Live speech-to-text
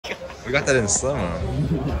We got that in slow-mo.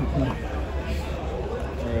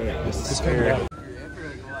 Alright, this is here.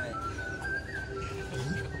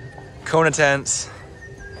 Kona tents.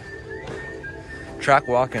 Track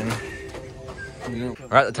walking.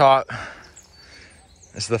 We're at the top.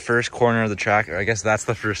 This is the first corner of the track. Or I guess that's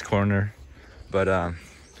the first corner. But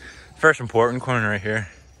first important corner right here.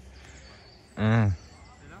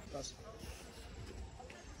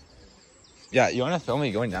 Yeah, you want to film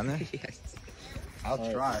me going down there? Yes. I'll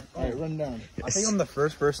try. Alright, run down. I think I'm the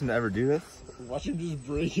first person to ever do this. Watch him just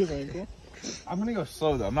break his ankle. I'm gonna go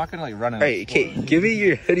slow though. I'm not gonna like run out. Alright, okay, give me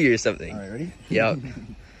your hoodie or something. Alright, ready? Yep.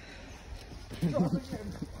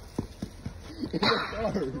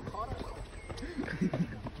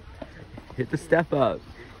 Hit the step up.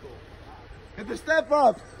 Hit the step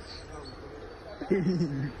up!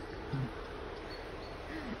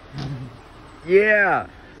 Yeah.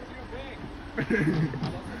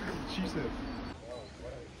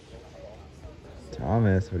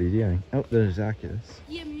 Thomas, what are you doing? Oh, there's Zachy.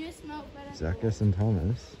 Zachy and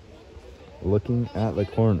Thomas looking at the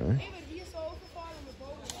corner.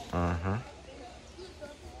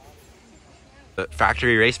 The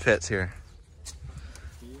factory race pits here.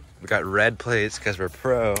 We got red plates because we're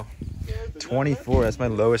pro. 24, that's my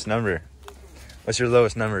lowest number. What's your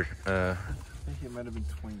lowest number? I think it might have been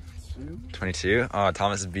 22. 22? Oh,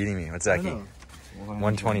 Thomas is beating me. What's Zachy?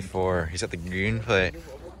 124. He's got the green plate.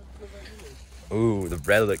 Ooh, the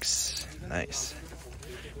red looks nice.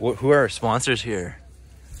 Who are our sponsors here?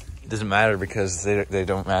 It doesn't matter because they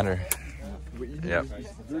don't matter. Yep.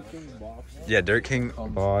 Yeah, Dirt King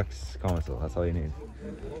box console. That's all you need.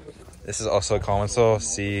 This is also a console.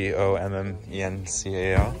 COMMENCAL.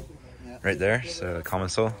 Right there. So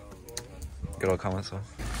console. Good old console.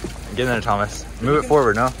 Get in there, Thomas. Move it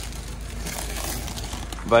forward, no?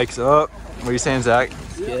 Bike's up. What are you saying, Zach?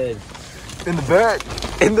 Good. In the back.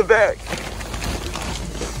 In the back.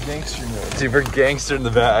 Gangster mode. Dude, we're gangster in the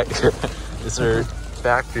back. It's our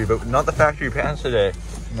factory, but not the factory pants today.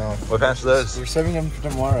 No. What pants are those? We're saving them for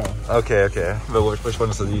tomorrow. Okay, okay. But which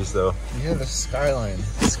ones are these, though? Yeah, the Skyline.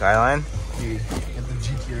 Skyline? Dude, get the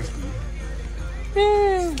GTR speed.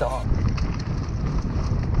 Stop.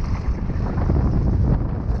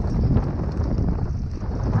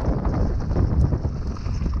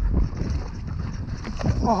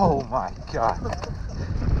 Oh my god.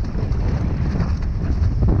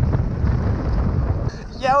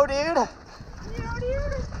 Yo, dude. Yo,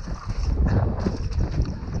 dude.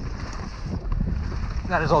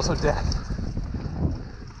 That is also death.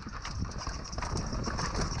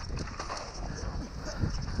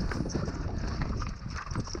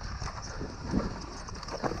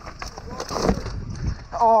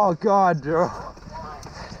 Oh god, bro.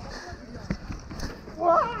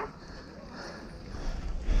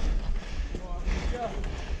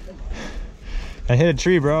 I hit a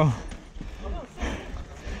tree, bro.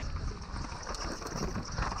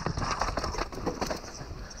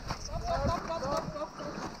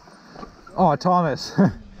 Oh, Thomas.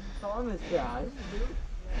 Thomas, guys.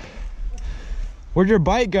 Where'd your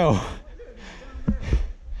bike go?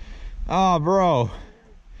 Oh, bro.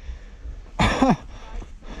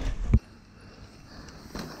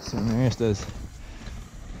 So Marius does.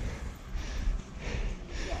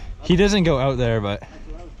 He doesn't go out there, but.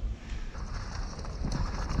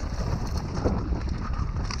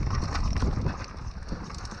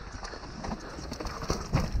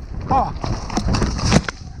 Oh.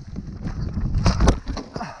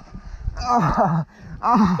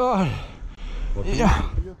 God. Yeah.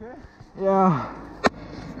 Are you okay? Yeah.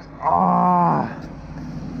 Ah.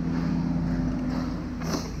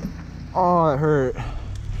 Oh, it hurt.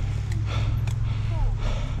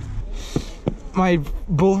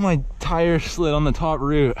 Both my tires slid on the top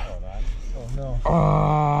root. Oh no.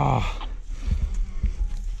 Ah.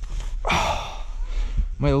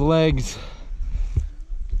 My legs.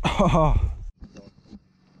 Oh.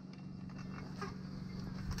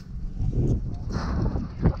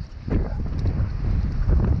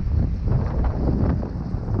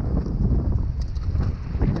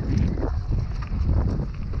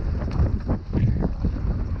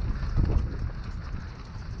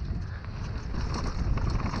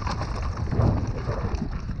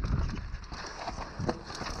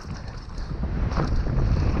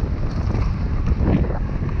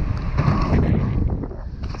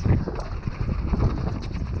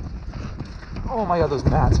 Oh my god, those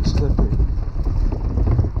mats are slippery.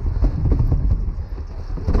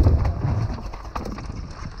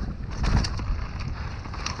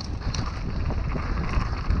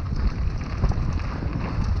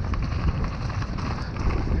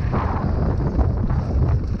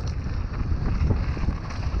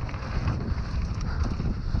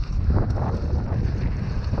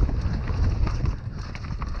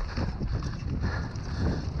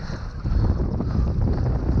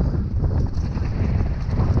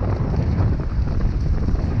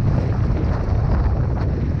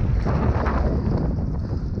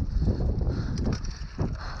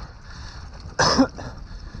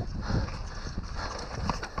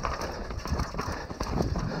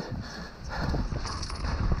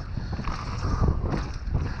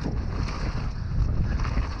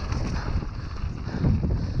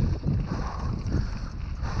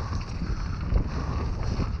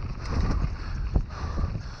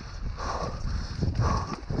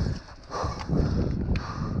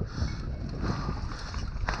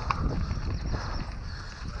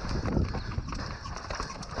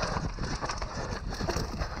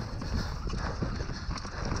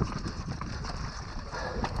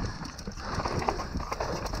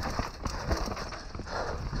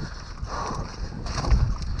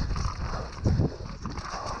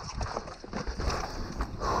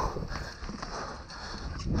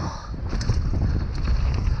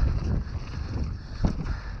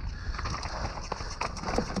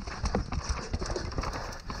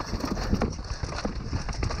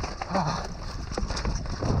 Ah!